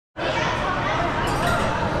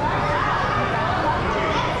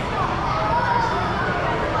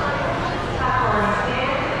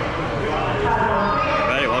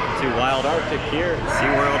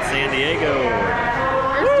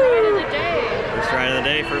the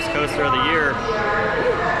day, first coaster of the year.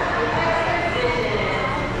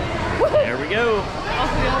 There we go.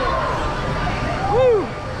 Woo!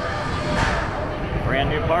 Brand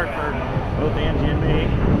new park for both Angie and me.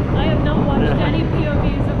 I have not watched any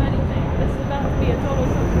POVs of anything. This is about to be a total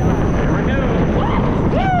surprise. Here we go.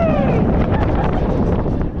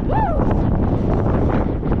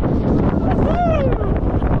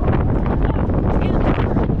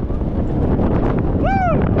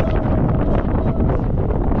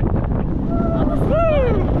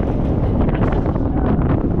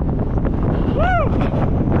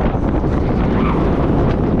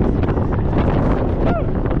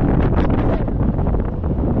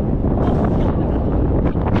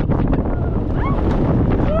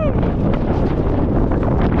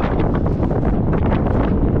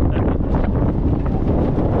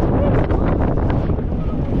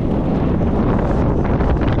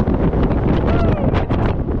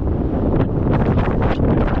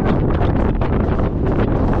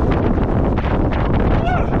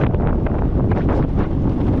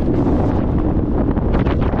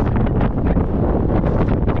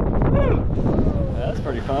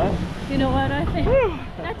 You know what, I think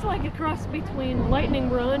that's like a cross between Lightning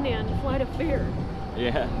Run and Flight of Fear.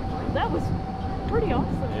 Yeah. That was pretty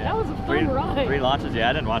awesome. Yeah. That was a fun ride. 3 launches. Yeah,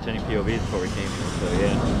 I didn't watch any POVs before we came here, so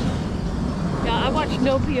yeah. Yeah, I watched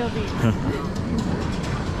no POVs.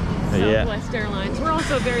 Yeah. Southwest Airlines. We're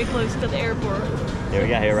also very close to the airport. Yeah, we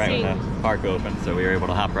got here right when the park opened, so we were able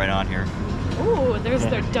to hop right on here. Oh, there's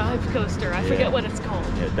their dive coaster. I forget what it's called.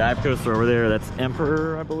 Yeah, dive coaster over there. That's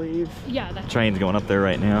Emperor, I believe. Yeah, that's Train's going up there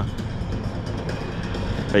right now.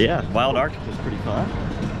 But yeah, Wild Arctic was pretty fun.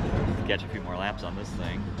 Catch a few more laps on this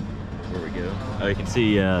thing. Where we go. Oh, you can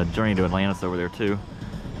see Journey to Atlantis over there too.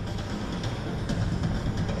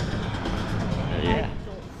 Yeah.